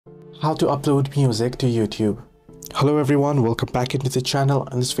How to upload music to YouTube. Hello everyone, welcome back into the channel.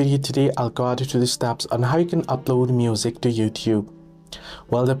 In this video today, I'll guide you through the steps on how you can upload music to YouTube.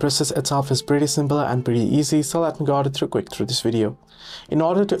 Well, the process itself is pretty simple and pretty easy, so let me guide you through this video. In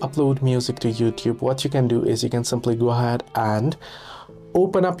order to upload music to YouTube, what you can do is you can simply go ahead and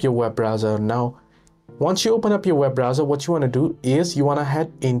open up your web browser. Now, once you open up your web browser, what you want to do is you want to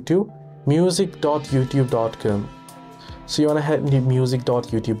head into music.youtube.com. So you want to head into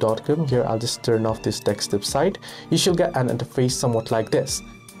music.youtube.com. Here I'll just turn off this text site. You should get an interface somewhat like this.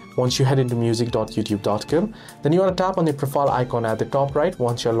 Once you head into music.youtube.com, then you want to tap on the profile icon at the top right.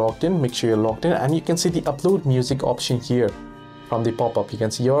 Once you're logged in, make sure you're logged in, and you can see the upload music option here. From the pop-up, you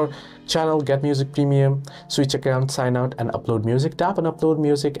can see your channel, get music premium, switch account, sign out, and upload music. Tap on upload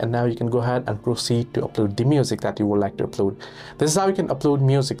music, and now you can go ahead and proceed to upload the music that you would like to upload. This is how you can upload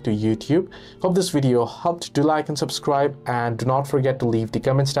music to YouTube. Hope this video helped. Do like and subscribe, and do not forget to leave the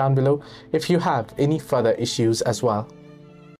comments down below if you have any further issues as well.